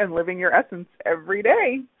up and living your essence every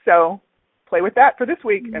day. So play with that for this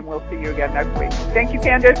week, and we'll see you again next week. Thank you,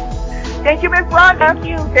 Candace. Thank you, Ms. Rhonda. Thank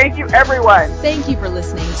you. Thank you, everyone. Thank you for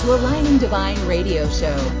listening to Aligning Divine Radio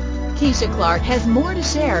Show. Keisha Clark has more to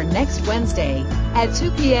share next Wednesday at 2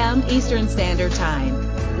 p.m. Eastern Standard Time,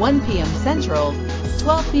 1 p.m. Central,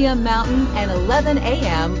 12 p.m. Mountain, and 11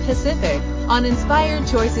 a.m. Pacific on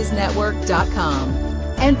InspiredChoicesNetwork.com.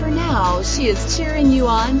 And for now, she is cheering you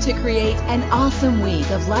on to create an awesome week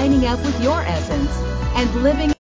of lining up with your essence and living